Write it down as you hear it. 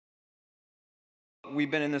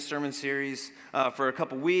we've been in this sermon series for a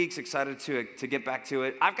couple weeks, excited to get back to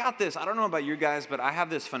it. I've got this, I don't know about you guys, but I have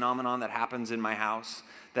this phenomenon that happens in my house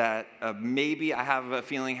that maybe I have a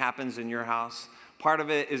feeling happens in your house. Part of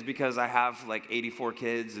it is because I have like 84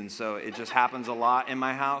 kids, and so it just happens a lot in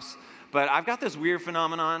my house. But I've got this weird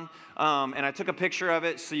phenomenon, and I took a picture of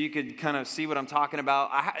it so you could kind of see what I'm talking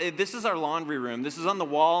about. This is our laundry room. This is on the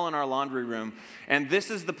wall in our laundry room, and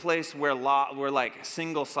this is the place where like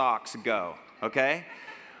single socks go, okay?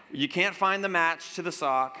 You can't find the match to the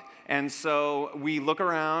sock, and so we look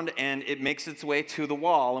around, and it makes its way to the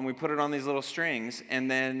wall, and we put it on these little strings, and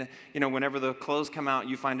then, whenever the clothes come out,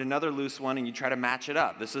 you find another loose one, and you try to match it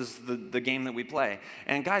up. This is the game that we play.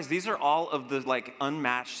 And guys, these are all of the,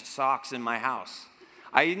 unmatched socks in my house.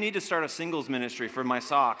 I need to start a singles ministry for my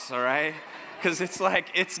socks, all right? Because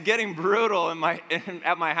it's getting brutal at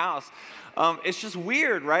my house. It's just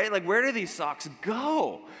weird, right? Like, where do these socks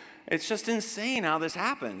go? It's just insane how this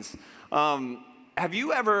happens. Have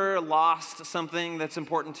you ever lost something that's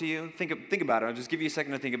important to you? Think about it. I'll just give you a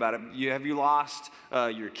second to think about it. Have you lost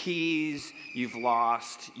your keys? You've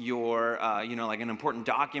lost your, an important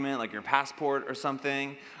document, like your passport or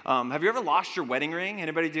something. Have you ever lost your wedding ring?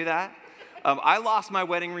 Anybody do that? I lost my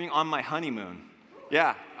wedding ring on my honeymoon.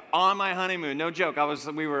 Yeah. On my honeymoon, no joke.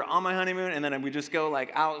 We were on my honeymoon, and then we just go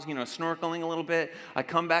out, snorkeling a little bit. I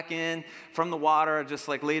come back in from the water, I just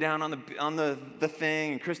lay down on the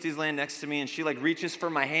thing, and Christy's laying next to me, and she reaches for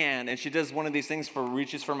my hand, and she does one of these things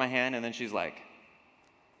reaches for my hand, and then she's like,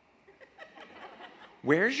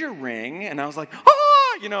 "Where's your ring?" And I was like, "Oh,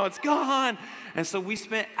 it's gone." And so we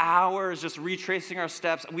spent hours just retracing our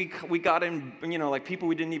steps. We got in, people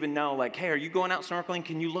we didn't even know, "Hey, are you going out snorkeling?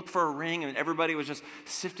 Can you look for a ring?" And everybody was just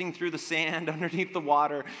sifting through the sand underneath the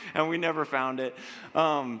water, and we never found it.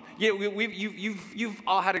 You've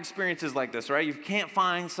all had experiences like this, right? You can't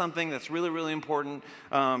find something that's really, really important.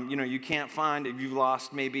 You can't find, if you've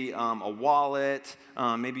lost maybe a wallet,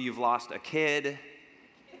 maybe you've lost a kid.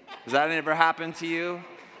 Does that ever happen to you?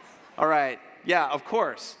 All right. Yeah, of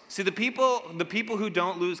course. See, the people who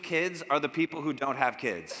don't lose kids are the people who don't have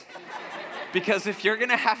kids. Because if you're going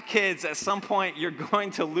to have kids, at some point, you're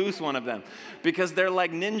going to lose one of them. Because they're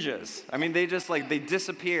like ninjas. I mean, they just they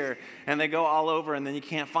disappear, and they go all over, and then you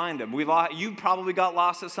can't find them. You probably got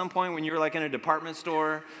lost at some point when you were in a department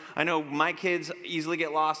store. I know my kids easily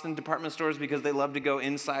get lost in department stores because they love to go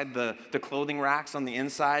inside the clothing racks on the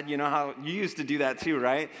inside. You know how you used to do that too,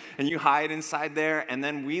 right? And you hide inside there, and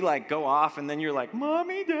then we go off, and then you're like,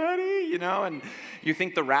 "Mommy, Daddy," and you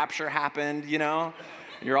think the rapture happened,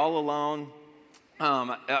 You're all alone.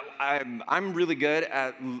 I'm really good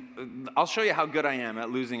at, I'll show you how good I am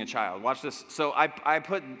at losing a child. Watch this. So I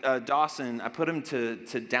put Dawson, I put him to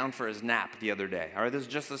down for his nap the other day. All right, this is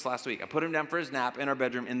just this last week. I put him down for his nap in our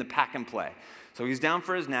bedroom in the pack and play. So he's down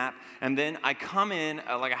for his nap, and then I come in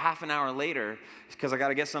a half an hour later because I got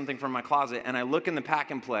to get something from my closet, and I look in the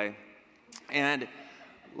pack and play, and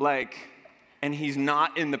he's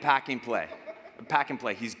not in the pack and play.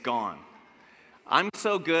 He's gone. I'm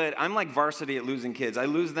so good. I'm like varsity at losing kids. I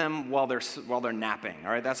lose them while they're napping.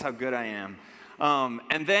 All right, that's how good I am.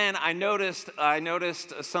 And then I noticed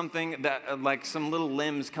something that some little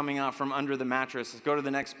limbs coming out from under the mattress. Let's go to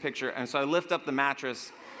the next picture. And so I lift up the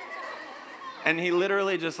mattress, and he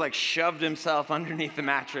literally just shoved himself underneath the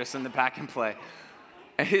mattress in the pack and play.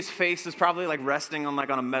 And his face is probably resting on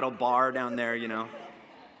on a metal bar down there,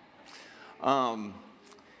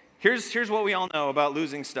 Here's what we all know about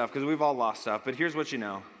losing stuff, because we've all lost stuff, but here's what you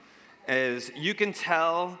know, is you can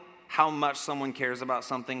tell how much someone cares about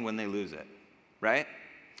something when they lose it, right?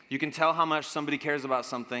 You can tell how much somebody cares about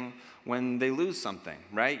something when they lose something,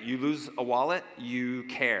 right? You lose a wallet, you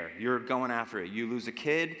care. You're going after it. You lose a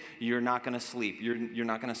kid, you're not going to sleep. You're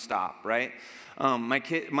not going to stop, right? My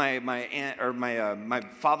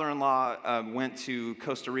father-in-law went to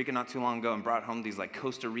Costa Rica not too long ago and brought home these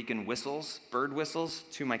Costa Rican whistles, bird whistles,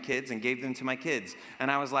 to my kids and gave them to my kids.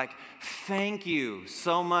 And I was like, "Thank you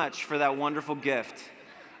so much for that wonderful gift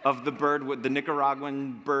of the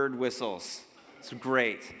Nicaraguan bird whistles. It's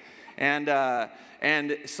great." And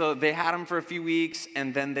so they had them for a few weeks,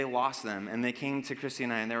 and then they lost them. And they came to Christy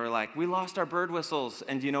and I, and they were like, "We lost our bird whistles."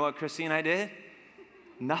 And do you know what Christy and I did?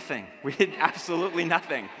 Nothing. We did absolutely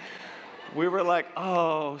nothing. We were like,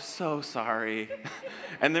 "Oh, so sorry."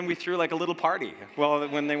 And then we threw a little party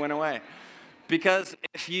when they went away. Because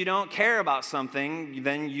if you don't care about something,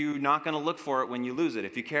 then you're not going to look for it when you lose it.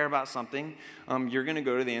 If you care about something, you're going to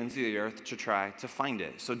go to the ends of the earth to try to find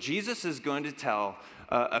it. So Jesus is going to tell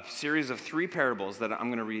a series of 3 parables that I'm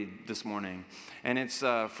going to read this morning. And it's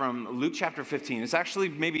from Luke chapter 15. It's actually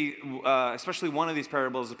maybe, especially one of these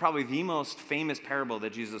parables, is probably the most famous parable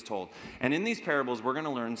that Jesus told. And in these parables, we're going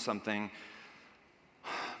to learn something.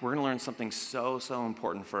 We're going to learn something so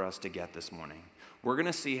important for us to get this morning. We're going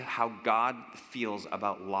to see how God feels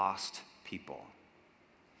about lost people.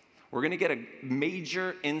 We're going to get a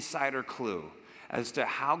major insider clue as to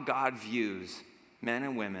how God views men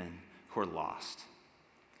and women who are lost.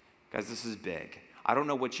 Guys, this is big. I don't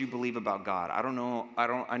know what you believe about God.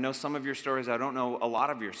 I know some of your stories. I don't know a lot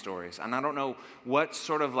of your stories. And I don't know what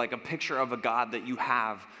sort of like a picture of a God that you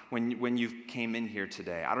have when you came in here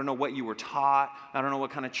today. I don't know what you were taught. I don't know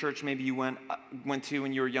what kind of church maybe you went to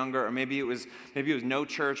when you were younger, or maybe it was no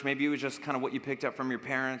church. Maybe it was just kind of what you picked up from your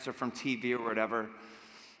parents or from TV or whatever.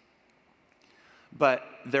 But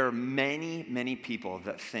there are many people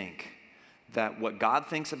that think that what God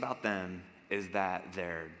thinks about them is that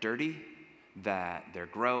they're dirty, that they're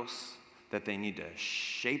gross, that they need to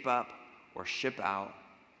shape up or ship out,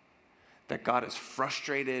 that God is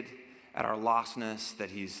frustrated at our lostness, that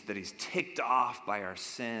he's ticked off by our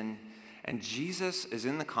sin. And Jesus is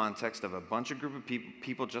in the context of a group of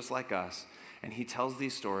people just like us, and he tells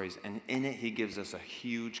these stories, and in it he gives us a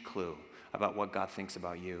huge clue about what God thinks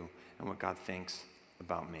about you and what God thinks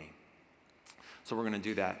about me. So we're going to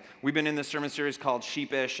do that. We've been in this sermon series called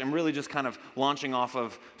Sheepish. I'm really just kind of launching off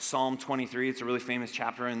of Psalm 23. It's a really famous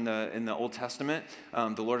chapter in the Old Testament.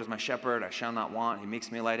 The Lord is my shepherd, I shall not want. He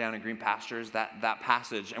makes me lie down in green pastures, that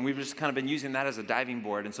passage. And we've just kind of been using that as a diving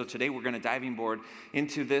board. And so today we're going to diving board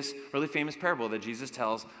into this really famous parable that Jesus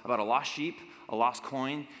tells about a lost sheep, a lost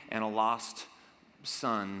coin, and a lost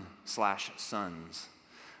son/sons.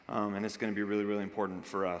 And it's going to be really important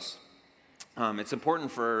for us. It's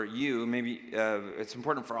important for you, maybe it's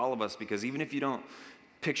important for all of us, because even if you don't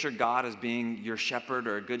picture God as being your shepherd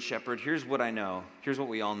or a good shepherd, here's what I know, here's what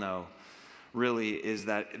we all know, really, is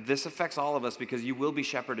that this affects all of us because you will be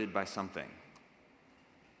shepherded by something.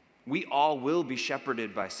 We all will be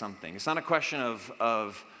shepherded by something. It's not a question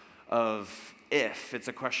of if, it's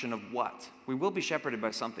a question of what. We will be shepherded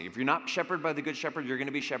by something. If you're not shepherded by the good shepherd, you're going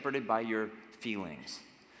to be shepherded by your feelings.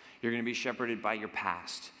 You're going to be shepherded by your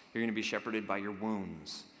past. You're going to be shepherded by your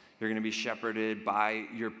wounds. You're going to be shepherded by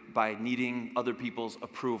needing other people's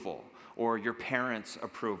approval or your parents'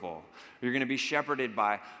 approval. You're going to be shepherded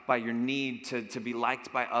by your need to be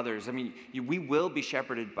liked by others. I mean, we will be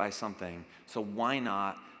shepherded by something. So why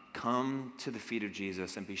not come to the feet of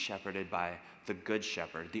Jesus and be shepherded by the good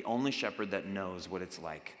shepherd, the only shepherd that knows what it's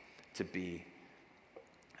like to be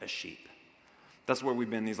a sheep. That's where we've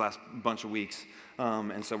been these last bunch of weeks,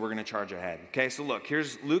 and so we're going to charge ahead. Okay, so look,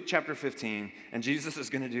 here's Luke chapter 15, and Jesus is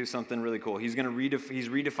going to do something really cool. He's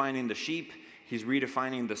redefining the sheep, he's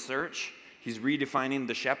redefining the search, he's redefining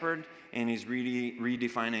the shepherd, and he's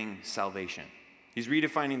redefining salvation. He's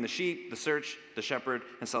redefining the sheep, the search, the shepherd,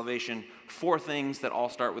 and salvation. 4 things that all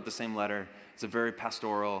start with the same letter. It's a very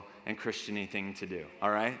pastoral and Christian-y thing to do,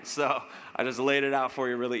 all right? So I just laid it out for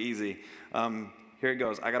you really easy. Here it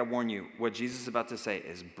goes. I got to warn you, what Jesus is about to say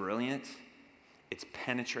is brilliant, it's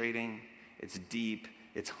penetrating, it's deep,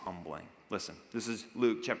 it's humbling. Listen, this is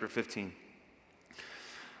Luke chapter 15.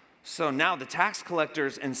 So now the tax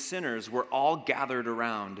collectors and sinners were all gathered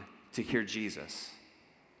around to hear Jesus.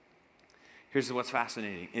 Here's what's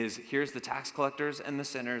fascinating, here's the tax collectors and the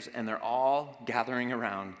sinners, and they're all gathering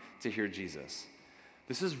around to hear Jesus.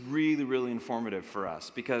 This is really informative for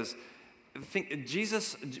us, because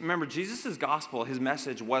remember, Jesus' gospel, his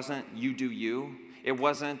message wasn't you do you. It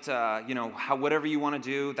wasn't, whatever you want to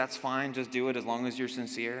do, that's fine, just do it as long as you're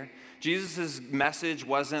sincere. Jesus' message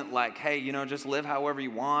wasn't like, hey, just live however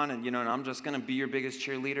you want, and I'm just going to be your biggest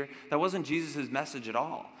cheerleader. That wasn't Jesus' message at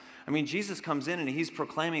all. I mean, Jesus comes in and he's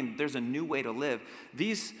proclaiming there's a new way to live.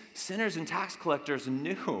 These sinners and tax collectors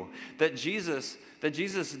knew that Jesus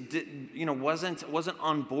wasn't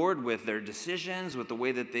on board with their decisions, with the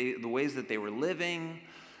ways that they were living,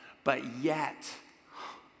 but yet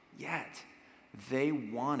they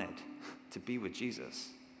wanted to be with Jesus.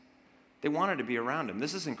 They wanted to be around him.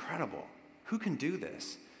 This is incredible. Who can do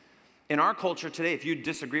this? In our culture today, if you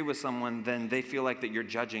disagree with someone, then they feel like that you're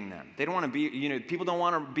judging them. They don't want to be, people don't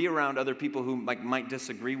want to be around other people who might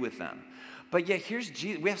disagree with them. But yet here's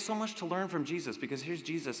Jesus. We have so much to learn from Jesus, because here's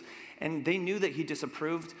Jesus. And they knew that he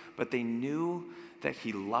disapproved, but they knew that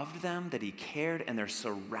he loved them, that he cared, and they're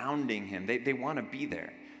surrounding him. They want to be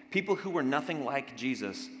there. People who were nothing like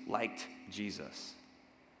Jesus liked Jesus.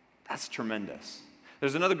 That's tremendous.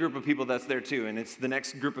 There's another group of people that's there too, and it's the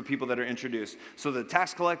next group of people that are introduced. So the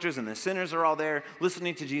tax collectors and the sinners are all there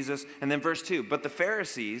listening to Jesus. And then verse 2, but the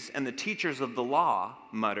Pharisees and the teachers of the law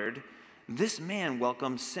muttered, "This man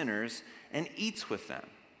welcomes sinners and eats with them."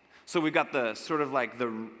 So we've got the sort of like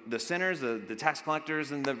the sinners, the tax collectors,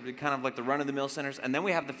 and the kind of like the run-of-the-mill sinners. And then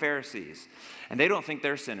we have the Pharisees, and they don't think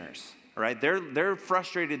they're sinners. Right? They're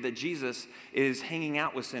frustrated that Jesus is hanging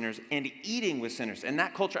out with sinners and eating with sinners. And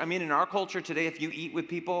that culture, I mean, in our culture today, if you eat with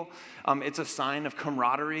people, it's a sign of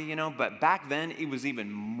camaraderie, you know. But back then, it was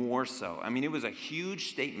even more so. I mean, it was a huge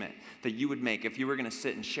statement that you would make if you were going to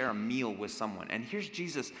sit and share a meal with someone. And here's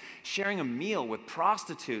Jesus sharing a meal with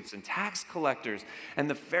prostitutes and tax collectors. And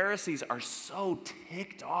the Pharisees are so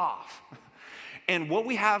ticked off. And what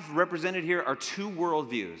we have represented here are two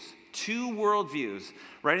worldviews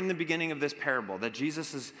right in the beginning of this parable that's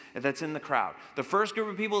in the crowd. The first group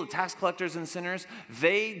of people, the tax collectors and sinners,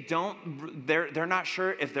 they're not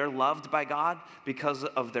sure if they're loved by God because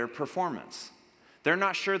of their performance. They're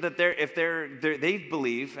not sure that they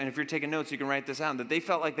believe, and if you're taking notes, you can write this down, that they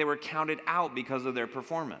felt like they were counted out because of their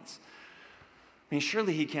performance. I mean,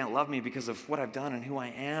 surely he can't love me because of what I've done and who I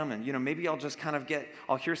am, and maybe I'll just kind of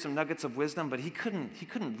I'll hear some nuggets of wisdom, but he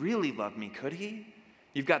couldn't really love me, could he?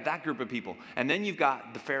 You've got that group of people. And then you've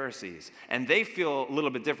got the Pharisees. And they feel a little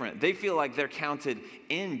bit different. They feel like they're counted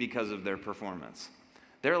in because of their performance.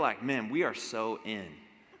 They're like, man, we are so in.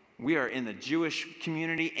 We are in the Jewish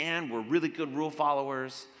community and we're really good rule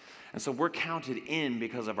followers. And so we're counted in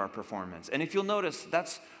because of our performance. And if you'll notice,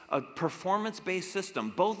 that's a performance-based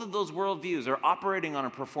system. Both of those worldviews are operating on a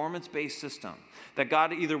performance-based system. That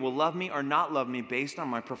God either will love me or not love me based on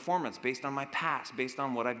my performance, based on my past, based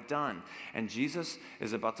on what I've done. And Jesus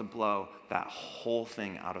is about to blow that whole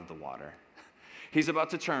thing out of the water. He's about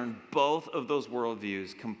to turn both of those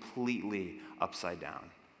worldviews completely upside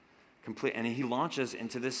down. And he launches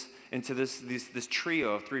into this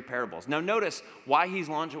trio of three parables. Now notice why he's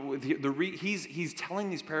launching. He's telling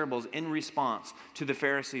these parables in response to the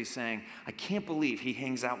Pharisees saying, "I can't believe he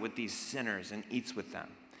hangs out with these sinners and eats with them."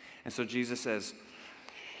 And so Jesus says,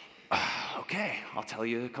 "Okay, I'll tell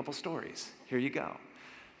you a couple stories. Here you go."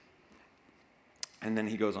 And then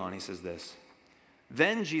he goes on. He says this.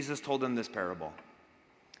 Then Jesus told them this parable.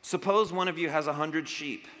 "Suppose one of you has 100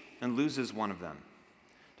 sheep and loses one of them.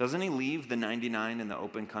 Doesn't he leave the 99 in the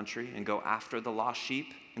open country and go after the lost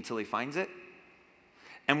sheep until he finds it?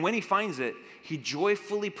 And when he finds it, he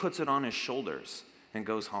joyfully puts it on his shoulders and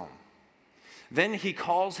goes home. Then he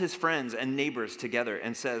calls his friends and neighbors together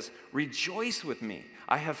and says, 'Rejoice with me,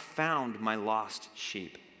 I have found my lost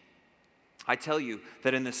sheep.' I tell you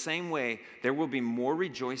that in the same way, there will be more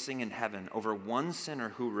rejoicing in heaven over one sinner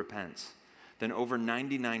who repents than over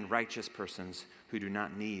 99 righteous persons who do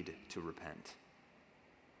not need to repent.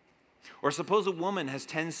 Or suppose a woman has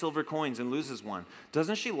 10 silver coins and loses one.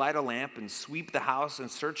 Doesn't she light a lamp and sweep the house and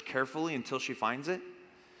search carefully until she finds it?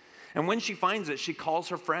 And when she finds it, she calls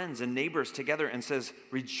her friends and neighbors together and says,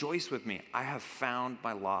 'Rejoice with me, I have found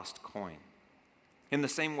my lost coin.' In the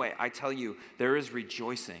same way, I tell you, there is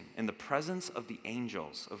rejoicing in the presence of the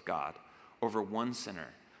angels of God over one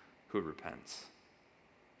sinner who repents."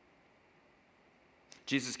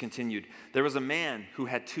 Jesus continued, "There was a man who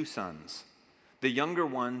had 2 sons. The younger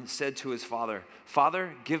one said to his father,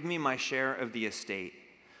 'Father, give me my share of the estate.'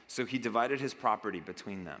 So he divided his property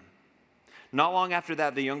between them. Not long after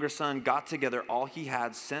that, the younger son got together all he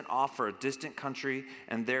had, sent off for a distant country,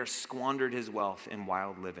 and there squandered his wealth in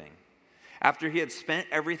wild living. After he had spent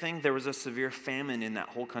everything, there was a severe famine in that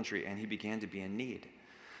whole country, and he began to be in need.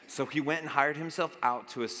 So he went and hired himself out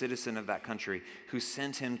to a citizen of that country, who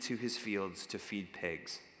sent him to his fields to feed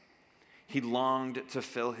pigs. He longed to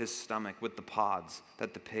fill his stomach with the pods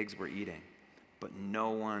that the pigs were eating, but no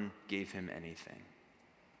one gave him anything.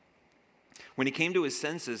 When he came to his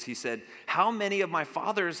senses, he said, 'How many of my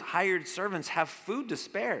father's hired servants have food to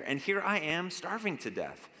spare, and here I am starving to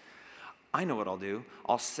death? I know what I'll do.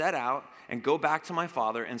 I'll set out and go back to my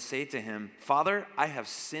father and say to him, Father, I have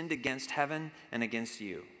sinned against heaven and against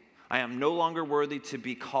you. I am no longer worthy to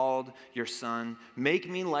be called your son. Make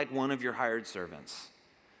me like one of your hired servants.'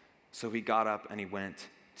 So he got up and he went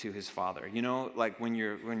to his father." You know, like when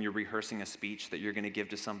you're rehearsing a speech that you're going to give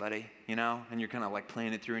to somebody, you know, and you're kind of like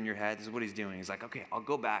playing it through in your head. This is what he's doing. He's like, "Okay, I'll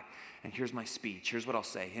go back and here's my speech. Here's what I'll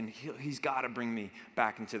say. And he's got to bring me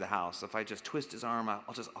back into the house. If I just twist his arm, I'll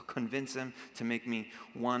convince him to make me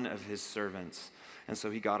one of his servants." And so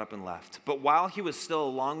he got up and left. But while he was still a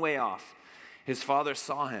long way off, his father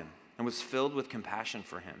saw him and was filled with compassion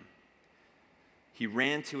for him. He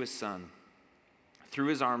ran to his son, threw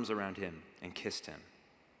his arms around him, and kissed him.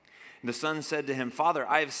 The son said to him, Father,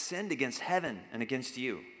 I have sinned against heaven and against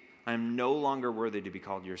you. I am no longer worthy to be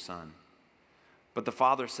called your son. But the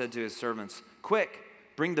father said to his servants, quick,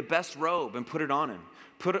 bring the best robe and put it on him.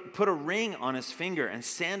 Put a ring on his finger and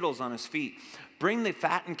sandals on his feet. Bring the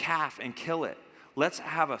fattened calf and kill it. Let's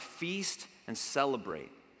have a feast and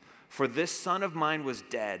celebrate. For this son of mine was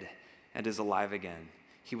dead and is alive again.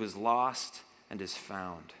 He was lost and is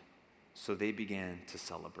found. So they began to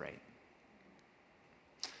celebrate.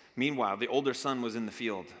 Meanwhile, the older son was in the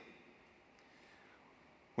field.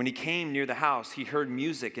 When he came near the house, he heard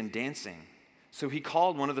music and dancing. So he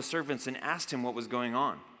called one of the servants and asked him what was going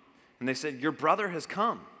on. And they said, your brother has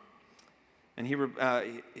come. And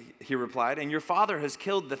he replied, and your father has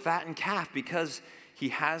killed the fattened calf because he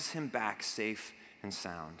has him back safe and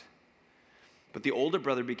sound. But the older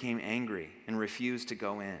brother became angry and refused to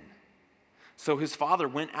go in. So his father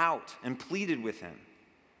went out and pleaded with him.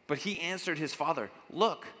 But he answered his father,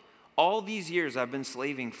 look, all these years I've been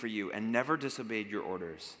slaving for you and never disobeyed your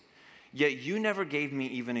orders. Yet you never gave me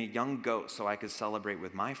even a young goat so I could celebrate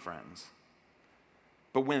with my friends.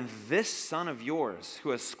 But when this son of yours, who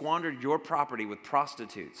has squandered your property with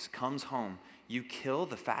prostitutes, comes home, you kill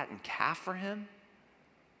the fattened calf for him?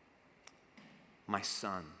 My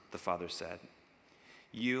son, the father said,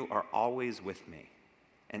 you are always with me,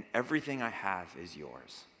 and everything I have is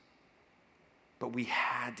yours. But we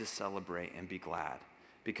had to celebrate and be glad,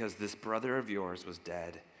 because this brother of yours was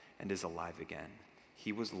dead and is alive again.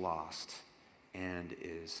 He was lost and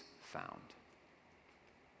is found.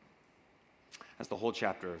 That's the whole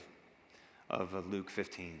chapter of Luke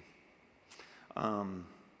 15.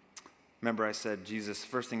 Remember I said Jesus,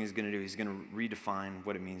 first thing he's going to do, he's going to redefine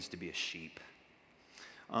what it means to be a sheep.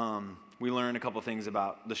 We learn a couple things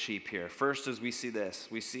about the sheep here. First, as we see this,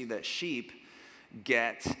 we see that sheep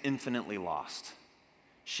get infinitely lost.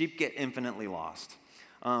 Sheep get infinitely lost.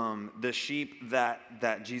 The sheep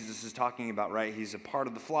that Jesus is talking about, right? He's a part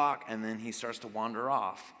of the flock, and then he starts to wander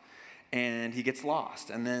off, and he gets lost,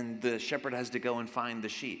 and then the shepherd has to go and find the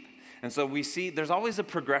sheep. And so we see there's always a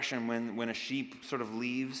progression when a sheep sort of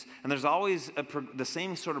leaves, and there's always the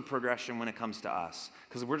same sort of progression when it comes to us,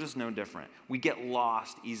 because we're just no different. We get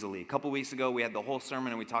lost easily. A couple weeks ago, we had the whole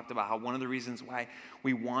sermon, and we talked about how one of the reasons why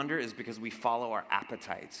we wander is because we follow our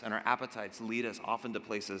appetites, and our appetites lead us often to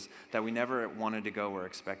places that we never wanted to go or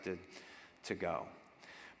expected to go.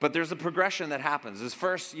 But there's a progression that happens. Is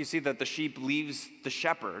first, you see that the sheep leaves the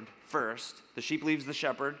shepherd first. The sheep leaves the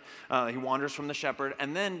shepherd. He wanders from the shepherd.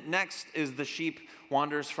 And then next is the sheep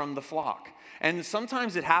wanders from the flock. And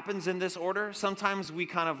sometimes it happens in this order. Sometimes we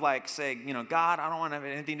kind of like say, God, I don't want to have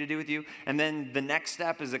anything to do with you. And then the next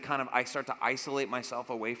step is I start to isolate myself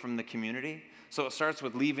away from the community. So it starts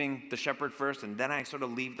with leaving the shepherd first, and then I sort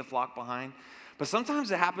of leave the flock behind. But sometimes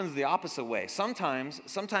it happens the opposite way. Sometimes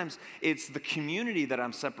it's the community that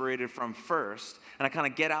I'm separated from first, and I kind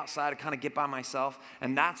of get outside, I kind of get by myself,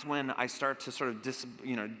 and that's when I start to sort of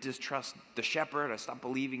distrust the shepherd. I stop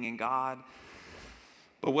believing in God.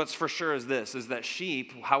 But what's for sure is this, is that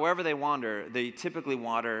sheep, however they wander, they typically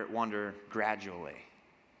wander gradually.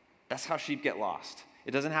 That's how sheep get lost.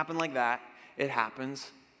 It doesn't happen like that. It happens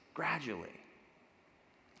gradually.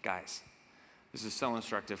 Guys, this is so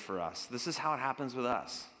instructive for us. This is how it happens with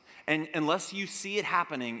us. And unless you see it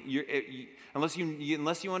happening, unless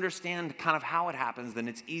you understand kind of how it happens, then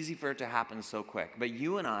it's easy for it to happen so quick. But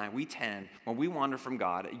you and I, we tend, when we wander from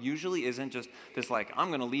God, it usually isn't just this like, I'm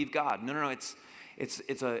going to leave God. No.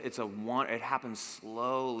 It happens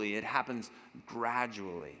slowly. It happens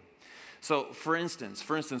gradually. So for instance,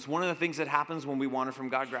 one of the things that happens when we wander from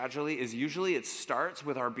God gradually is usually it starts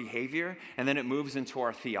with our behavior and then it moves into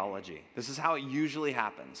our theology. This is how it usually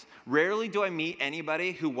happens. Rarely do I meet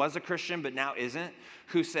anybody who was a Christian but now isn't,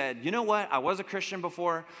 who said, you know what, I was a Christian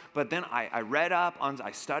before, but then I read up,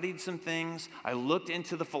 I studied some things, I looked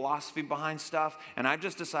into the philosophy behind stuff, and I've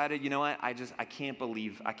just decided, you know what, I can't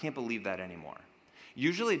believe that anymore.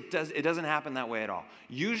 Usually it doesn't happen that way at all.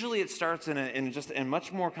 Usually it starts in a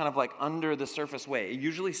much more kind of like under the surface way. It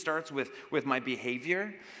usually starts with my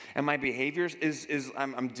behavior, and my behaviors is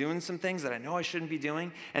I'm doing some things that I know I shouldn't be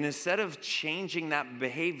doing, and instead of changing that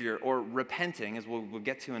behavior or repenting, as we'll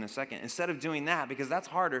get to in a second, instead of doing that, because that's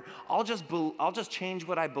harder, I'll just change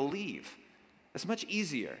what I believe. It's much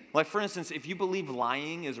easier. Like for instance, if you believe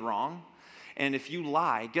lying is wrong, and if you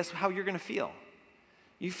lie, guess how you're going to feel?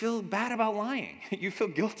 You feel bad about lying. You feel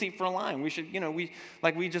guilty for lying.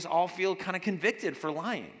 We just all feel kind of convicted for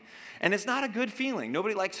lying. And it's not a good feeling.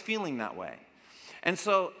 Nobody likes feeling that way. And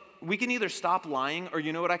so we can either stop lying, or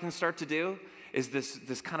you know what I can start to do? Is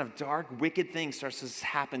this kind of dark, wicked thing starts to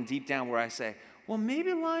happen deep down where I say, well,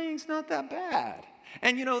 maybe lying's not that bad.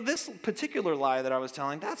 And this particular lie that I was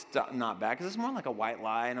telling, that's not bad because it's more like a white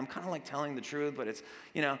lie and I'm kind of like telling the truth, but it's,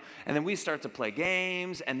 and then we start to play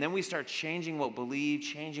games and then we start changing what we believe,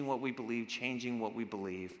 changing what we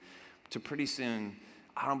believe to pretty soon,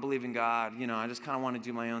 I don't believe in God, I just kind of want to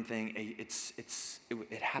do my own thing.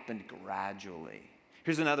 It happened gradually.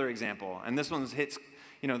 Here's another example, and this one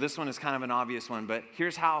is kind of an obvious one, but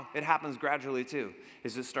here's how it happens gradually too,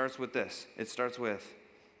 is it starts with this. It starts with,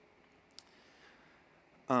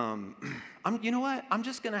 you know what? I'm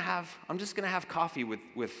just gonna have coffee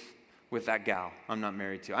with that gal I'm not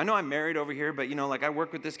married to. I know I'm married over here, but I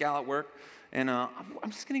work with this gal at work, and I'm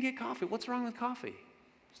just gonna get coffee. What's wrong with coffee?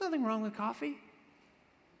 There's nothing wrong with coffee.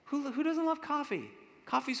 Who doesn't love coffee?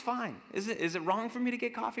 Coffee's fine. Is it wrong for me to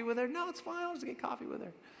get coffee with her? No, it's fine. I'll just get coffee with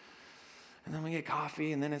her. And then we get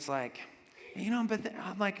coffee, and then it's like,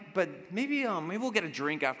 I'm like, but maybe we'll get a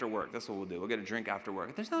drink after work. That's what we'll do. We'll get a drink after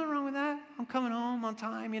work. There's nothing wrong with that. I'm coming home on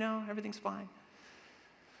time. Everything's fine.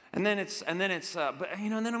 And then and then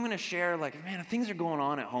I'm going to share man, things are going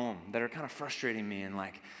on at home that are kind of frustrating me, and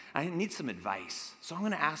I need some advice. So I'm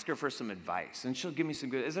going to ask her for some advice, and she'll give me some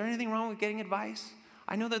good. Is there anything wrong with getting advice?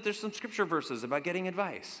 I know that there's some scripture verses about getting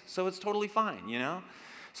advice, so it's totally fine,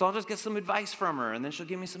 So I'll just get some advice from her, and then she'll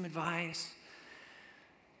give me some advice.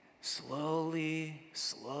 Slowly,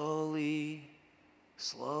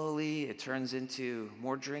 it turns into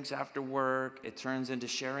more drinks after work. It turns into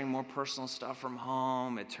sharing more personal stuff from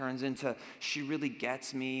home. It turns into she really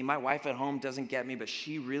gets me. My wife at home doesn't get me, but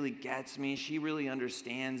she really gets me. She really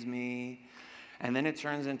understands me. And then it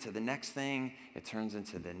turns into the next thing. It turns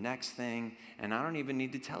into the next thing. And I don't even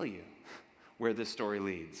need to tell you where this story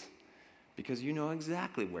leads, because you know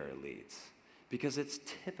exactly where it leads, because it's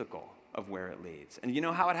typical of where it leads. And you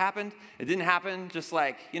know how it happened? It didn't happen just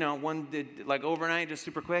overnight, just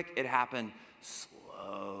super quick. It happened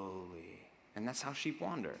slowly. And that's how sheep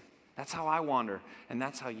wander. That's how I wander, and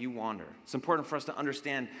that's how you wander. It's important for us to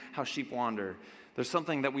understand how sheep wander. There's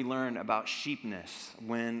something that we learn about sheepness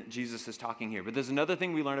when Jesus is talking here. But there's another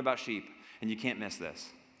thing we learn about sheep, and you can't miss this.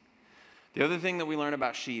 The other thing that we learn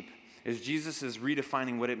about sheep is Jesus is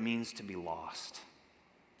redefining what it means to be lost.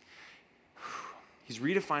 He's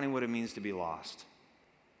redefining what it means to be lost.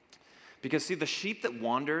 Because see, the sheep that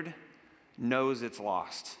wandered knows it's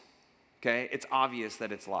lost. Okay? It's obvious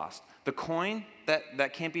that it's lost. The coin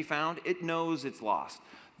that can't be found, it knows it's lost.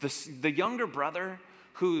 The younger brother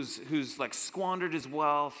who's squandered his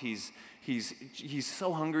wealth, he's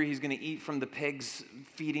so hungry he's going to eat from the pig's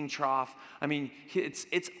feeding trough. I mean,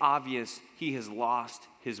 it's obvious he has lost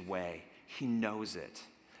his way. He knows it.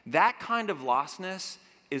 That kind of lostness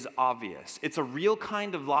is obvious. It's a real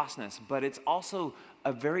kind of lostness, but it's also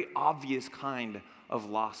a very obvious kind of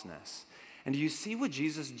lostness. And do you see what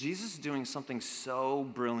Jesus is doing something so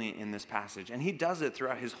brilliant in this passage, and he does it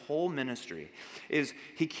throughout his whole ministry, is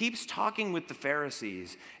he keeps talking with the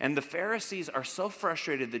Pharisees, and the Pharisees are so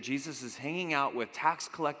frustrated that Jesus is hanging out with tax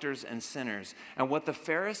collectors and sinners, and what the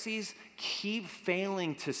Pharisees keep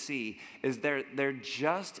failing to see is they're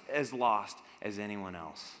just as lost as anyone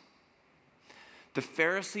else. The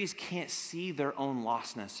Pharisees can't see their own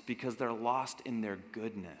lostness because they're lost in their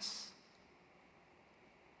goodness.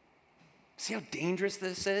 See how dangerous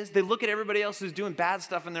this is? They look at everybody else who's doing bad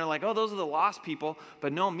stuff and they're like, oh, those are the lost people.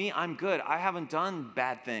 But no, me, I'm good. I haven't done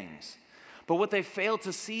bad things. But what they fail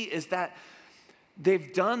to see is that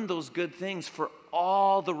they've done those good things for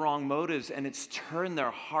all the wrong motives, and it's turned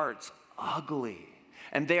their hearts ugly.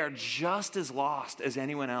 And they are just as lost as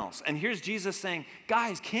anyone else. And here's Jesus saying,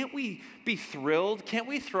 guys, can't we be thrilled? Can't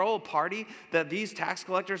we throw a party that these tax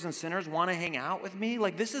collectors and sinners want to hang out with me?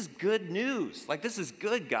 This is good news. This is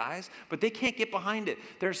good, guys. But they can't get behind it.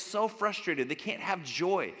 They're so frustrated. They can't have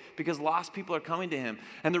joy because lost people are coming to him.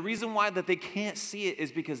 And the reason why that they can't see it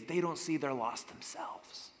is because they don't see their loss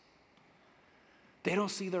themselves. They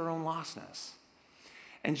don't see their own lostness.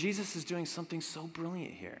 And Jesus is doing something so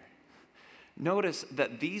brilliant here. Notice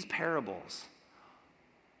that these parables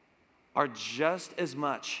are just as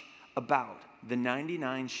much about the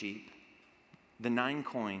 99 sheep, the 9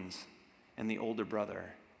 coins, and the older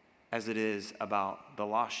brother as it is about the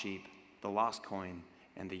lost sheep, the lost coin,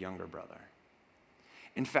 and the younger brother.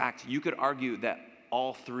 In fact, you could argue that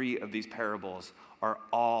all 3 of these parables are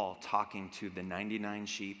all talking to the 99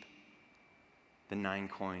 sheep, the 9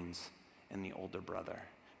 coins, and the older brother.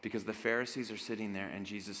 Because the Pharisees are sitting there and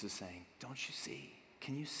Jesus is saying, don't you see?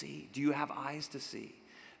 Can you see? Do you have eyes to see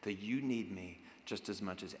that you need me just as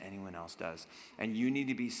much as anyone else does? And you need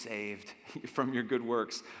to be saved from your good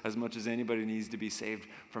works as much as anybody needs to be saved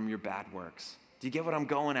from your bad works. Do you get what I'm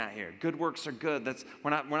going at here? Good works are good. We're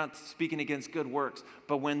not speaking against good works,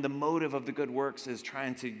 but when the motive of the good works is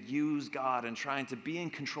trying to use God and trying to be in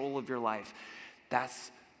control of your life,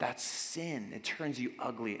 that's sin. It turns you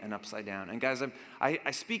ugly and upside down. And guys,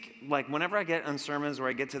 I speak, like, whenever I get on sermons where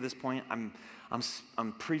I get to this point,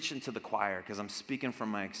 I'm preaching to the choir because I'm speaking from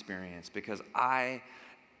my experience, because I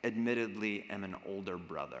admittedly am an older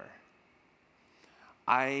brother.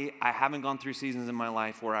 I haven't gone through seasons in my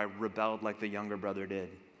life where I rebelled like the younger brother did.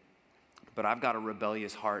 But I've got a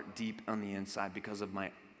rebellious heart deep on the inside because of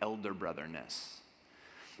my elder brotherness,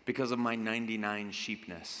 because of my 99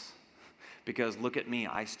 sheepness. Because look at me,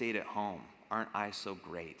 I stayed at home. Aren't I so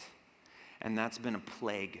great? And that's been a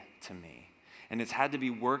plague to me. And it's had to be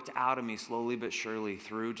worked out of me slowly but surely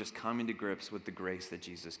through just coming to grips with the grace that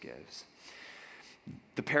Jesus gives.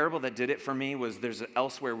 The parable that did it for me was, there's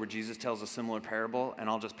elsewhere where Jesus tells a similar parable, and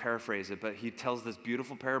I'll just paraphrase it, but he tells this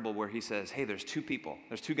beautiful parable where he says, hey, there's two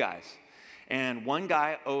guys, and one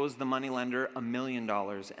guy owes the moneylender $1 million,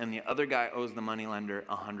 and the other guy owes the moneylender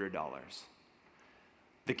 $100.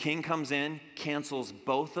 The king comes in, cancels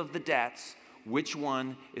both of the debts. Which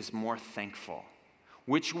one is more thankful?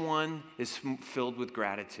 Which one is filled with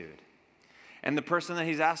gratitude? And the person that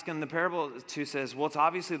he's asking the parable to says, well, it's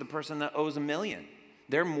obviously the person that owes $1 million.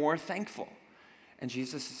 They're more thankful. And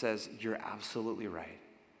Jesus says, you're absolutely right.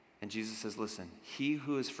 And Jesus says, listen, he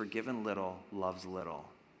who is forgiven little loves little,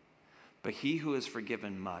 but he who is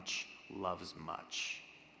forgiven much loves much.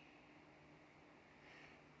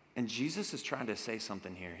 And Jesus is trying to say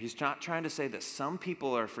something here. He's not trying to say that some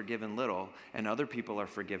people are forgiven little and other people are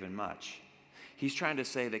forgiven much. He's trying to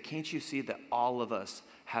say that, can't you see that all of us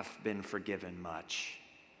have been forgiven much?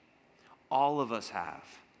 All of us have.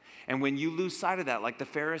 And when you lose sight of that, like the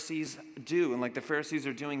Pharisees do, and like the Pharisees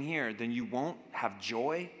are doing here, then you won't have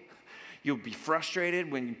joy. You'll be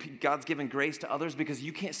frustrated when God's given grace to others because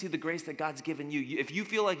you can't see the grace that God's given you. If you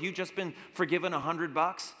feel like you've just been forgiven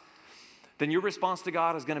 $100, then your response to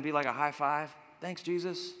God is going to be like a high five. Thanks,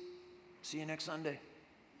 Jesus. See you next Sunday.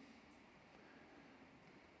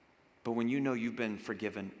 But when you know you've been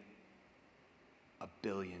forgiven $1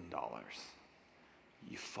 billion,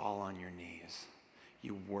 you fall on your knees,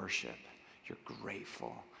 you worship, you're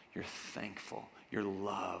grateful, you're thankful, your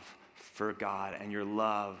love for God and your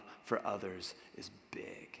love for others is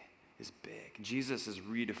big. Jesus is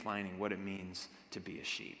redefining what it means to be a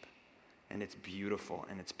sheep. And it's beautiful,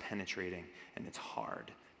 and it's penetrating, and it's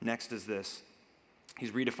hard. Next is this.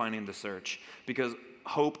 He's redefining the search, because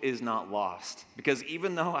hope is not lost. Because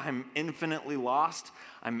even though I'm infinitely lost,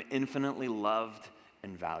 I'm infinitely loved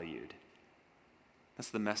and valued.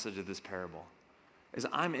 That's the message of this parable. Is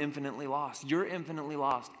I'm infinitely lost. You're infinitely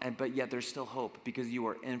lost, but yet there's still hope because you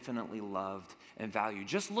are infinitely loved and valued.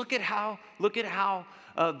 Just look at how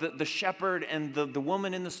the shepherd and the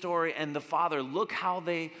woman in the story and the father, look how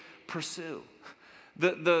they pursue.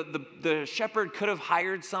 The shepherd could have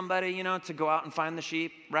hired somebody, to go out and find the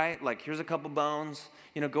sheep, right? Like, here's a couple bones,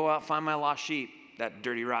 go out, find my lost sheep, that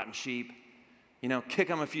dirty, rotten sheep. Kick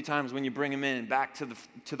them a few times when you bring them in back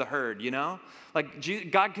to the herd, Like,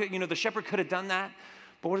 God could, the shepherd could have done that,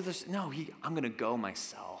 but what is this? No, I'm going to go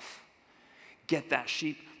myself. Get that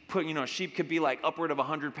sheep. A sheep could be like upward of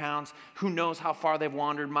 100 pounds. Who knows how far they've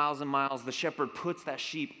wandered, miles and miles. The shepherd puts that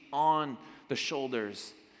sheep on the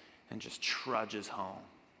shoulders and just trudges home.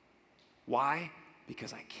 Why?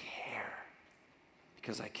 Because I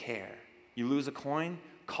care. You lose a coin,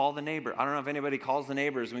 call the neighbor. I don't know if anybody calls the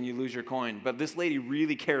neighbors when you lose your coin, but this lady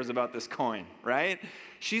really cares about this coin, right?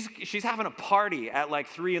 She's having a party at like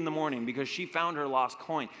 3 a.m. because she found her lost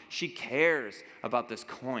coin. She cares about this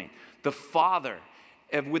coin. The father,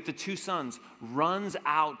 with the 2 sons, runs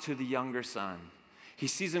out to the younger son. He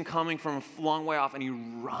sees him coming from a long way off, and he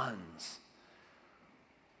runs.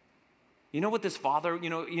 You know what this father, you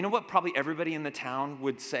know what probably everybody in the town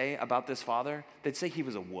would say about this father? They'd say he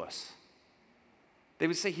was a wuss. They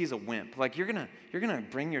would say he's a wimp. Like, you're gonna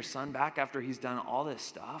bring your son back after he's done all this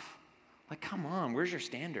stuff? Like, come on, where's your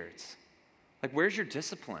standards? Like, where's your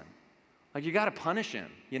discipline? Like, you got to punish him,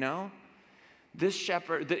 This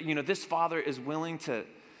shepherd, this father is willing to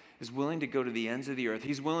go to the ends of the earth.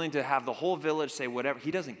 He's willing to have the whole village say whatever. He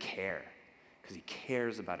doesn't care because he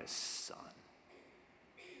cares about his son.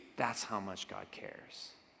 That's how much God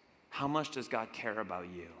cares. How much does God care about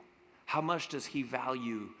you? How much does he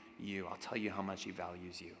value you? I'll tell you how much he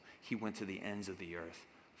values you. He went to the ends of the earth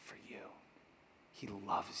for you. He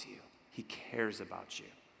loves you. He cares about you.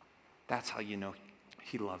 That's how you know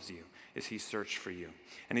he loves you, is he searched for you.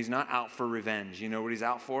 And he's not out for revenge. You know what he's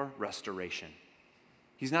out for? Restoration.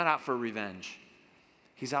 He's not out for revenge.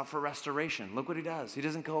 He's out for restoration. Look what he does. He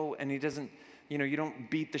doesn't go and he doesn't, you don't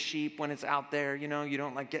beat the sheep when it's out there. You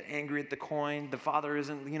don't like get angry at the coin. The father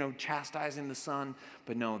isn't, chastising the son.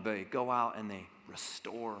 But no, they go out and they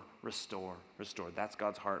restore. That's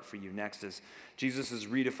God's heart for you. Next is Jesus is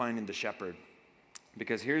redefining the shepherd.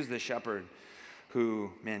 Because here's the shepherd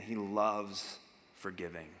who, man, he loves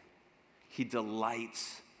forgiving. He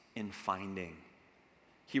delights in finding.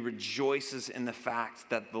 He rejoices in the fact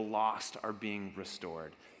that the lost are being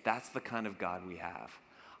restored. That's the kind of God we have.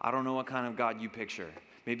 I don't know what kind of God you picture.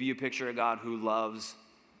 Maybe you picture a God who loves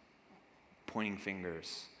pointing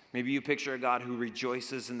fingers. Maybe you picture a God who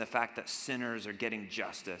rejoices in the fact that sinners are getting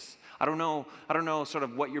justice. I don't know sort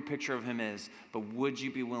of what your picture of him is, but would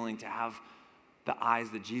you be willing to have the eyes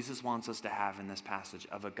that Jesus wants us to have in this passage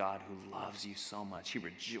of a God who loves you so much? He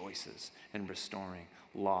rejoices in restoring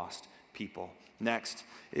lost people. Next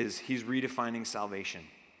is he's redefining salvation.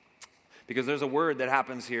 Because there's a word that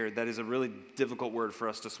happens here that is a really difficult word for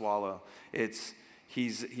us to swallow.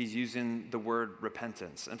 He's using the word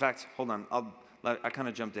repentance. In fact, hold on, I kind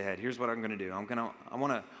of jumped ahead. Here's what I'm going to do. I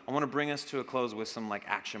want to bring us to a close with some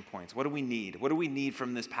action points. What do we need? What do we need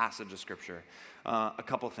from this passage of Scripture? A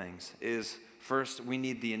couple things is first, we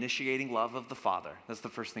need the initiating love of the Father. That's the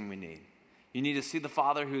first thing we need. You need to see the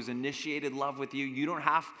Father who's initiated love with you. You don't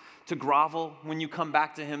have to grovel when you come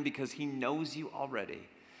back to him because he knows you already.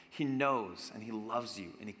 He knows and he loves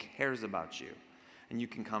you and he cares about you. And you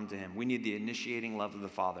can come to him. We need the initiating love of the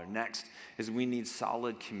Father. Next is we need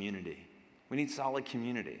solid community. We need solid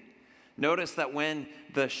community. Notice that when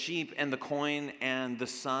the sheep and the coin and the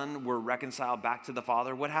son were reconciled back to the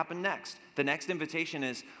Father, what happened next? The next invitation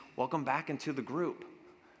is welcome back into the group,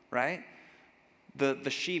 right? The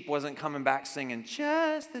sheep wasn't coming back singing,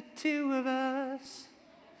 just the two of us.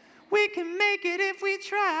 We can make it if we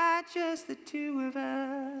try, just the two of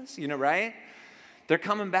us. Right? They're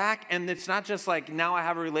coming back, and it's not just now I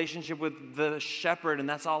have a relationship with the shepherd, and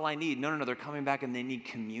that's all I need. No, they're coming back, and they need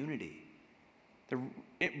community.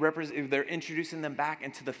 They're introducing them back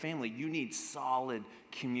into the family. You need solid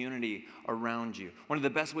community around you. One of the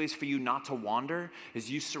best ways for you not to wander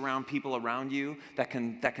is you surround people around you that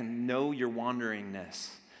can know your wanderingness,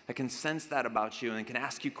 that can sense that about you and can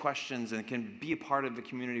ask you questions and can be a part of the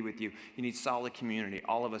community with you. You need solid community.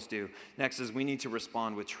 All of us do. Next is we need to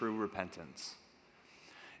respond with true repentance.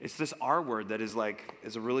 It's this R word that is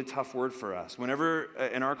a really tough word for us. Whenever,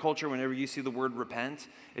 in our culture, whenever you see the word repent,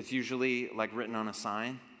 it's usually written on a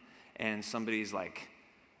sign and somebody's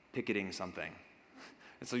picketing something.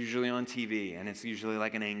 It's usually on TV and it's usually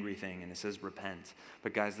an angry thing and it says repent.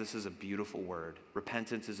 But guys, this is a beautiful word.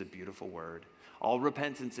 Repentance is a beautiful word. All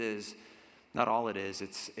repentance is, not all it is,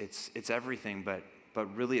 it's everything,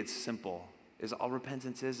 but really it's simple. All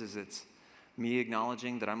repentance is it's me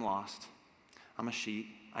acknowledging that I'm lost. I'm a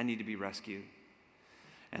sheep. I need to be rescued.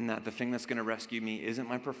 And that the thing that's going to rescue me isn't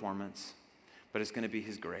my performance, but it's going to be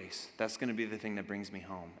his grace. That's going to be the thing that brings me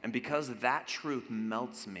home. And because that truth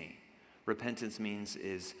melts me, repentance means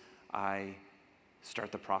is I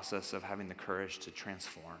start the process of having the courage to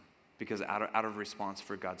transform because out of response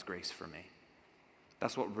for God's grace for me.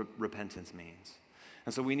 That's what repentance means.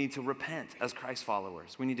 And so we need to repent as Christ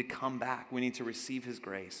followers. We need to come back. We need to receive his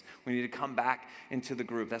grace. We need to come back into the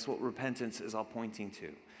group. That's what repentance is all pointing to.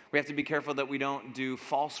 We have to be careful that we don't do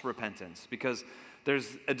false repentance because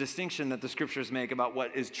there's a distinction that the scriptures make about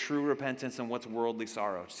what is true repentance and what's worldly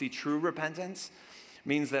sorrow. See, true repentance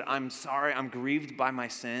means that I'm sorry, I'm grieved by my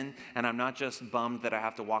sin, and I'm not just bummed that I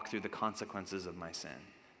have to walk through the consequences of my sin.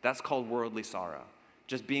 That's called worldly sorrow.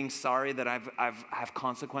 Just being sorry that I have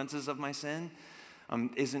consequences of my sin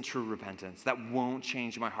isn't true repentance. That won't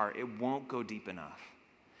change my heart. It won't go deep enough.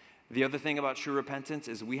 The other thing about true repentance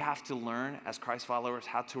is we have to learn as Christ followers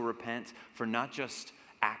how to repent for not just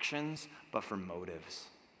actions, but for motives.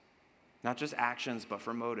 Not just actions, but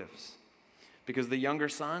for motives. Because the younger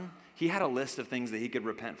son, he had a list of things that he could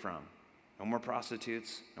repent from. No more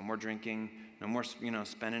prostitutes, no more drinking, no more,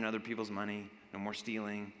 spending other people's money, no more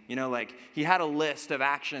stealing. He had a list of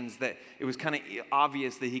actions that it was kind of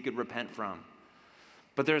obvious that he could repent from.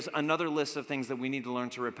 But there's another list of things that we need to learn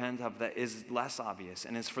to repent of that is less obvious,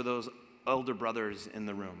 and it's for those elder brothers in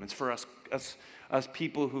the room. It's for us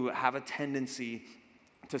people who have a tendency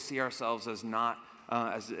to see ourselves as not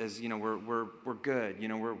we're good.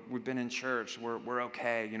 We've been in church. We're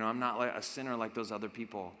okay. I'm not a sinner like those other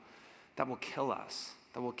people. That will kill us.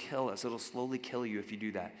 It'll slowly kill you if you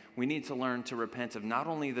do that. We need to learn to repent of not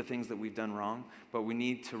only the things that we've done wrong, but we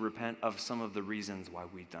need to repent of some of the reasons why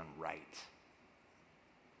we've done right.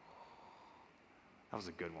 That was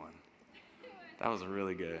a good one. That was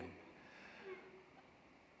really good.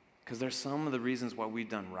 Because there's some of the reasons why we've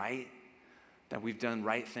done right, that we've done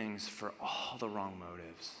right things for all the wrong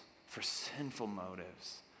motives, for sinful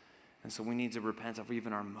motives. And so we need to repent of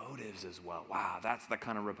even our motives as well. Wow, that's the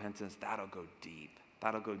kind of repentance, that'll go deep.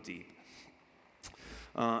 That'll go deep.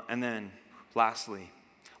 And then lastly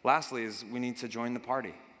is we need to join the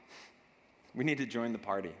party. We need to join the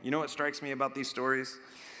party. You know what strikes me about these stories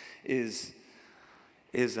is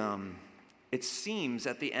it seems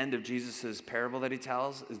at the end of Jesus' parable that he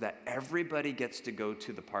tells is that everybody gets to go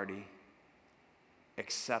to the party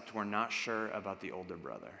except we're not sure about the older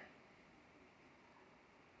brother.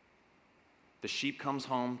 The sheep comes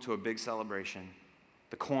home to a big celebration.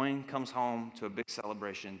 The coin comes home to a big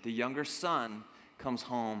celebration. The younger son comes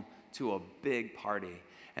home to a big party.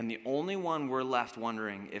 And the only one we're left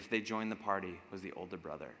wondering if they joined the party was the older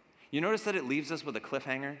brother. You notice that it leaves us with a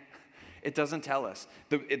cliffhanger? It doesn't tell us.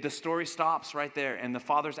 The story stops right there, and the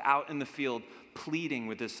father's out in the field pleading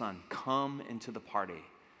with his son, come into the party.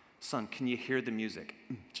 Son, can you hear the music?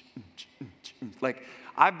 Like,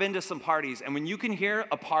 I've been to some parties, and when you can hear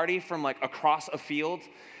a party from like across a field,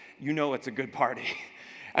 you know it's a good party.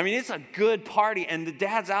 I mean, it's a good party, and the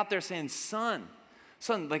dad's out there saying, son,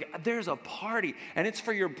 like, there's a party, and it's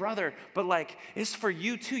for your brother, but like, it's for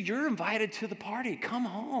you too. You're invited to the party. Come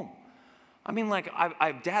home. I mean, like,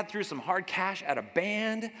 Dad threw some hard cash at a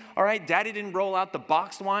band, all right? Daddy didn't roll out the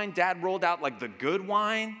boxed wine. Dad rolled out, like, the good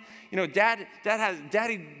wine. You know, Daddy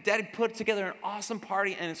put together an awesome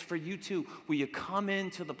party, and it's for you too. Will you come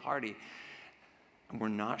into the party? And we're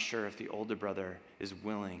not sure if the older brother is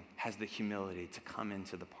willing, has the humility to come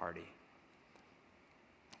into the party.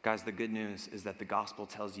 Guys, the good news is that the gospel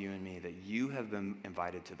tells you and me that you have been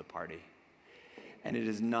invited to the party. And it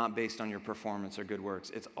is not based on your performance or good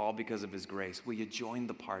works. It's all because of his grace. Will you join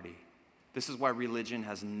the party? This is why religion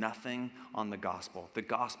has nothing on the gospel. The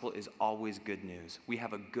gospel is always good news. We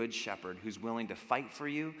have a good shepherd who's willing to fight for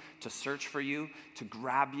you, to search for you, to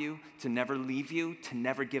grab you, to never leave you, to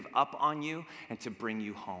never give up on you, and to bring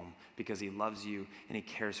you home because he loves you and he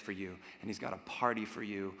cares for you and he's got a party for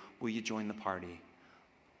you. Will you join the party?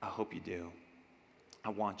 I hope you do. I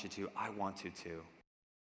want you to. I want to too.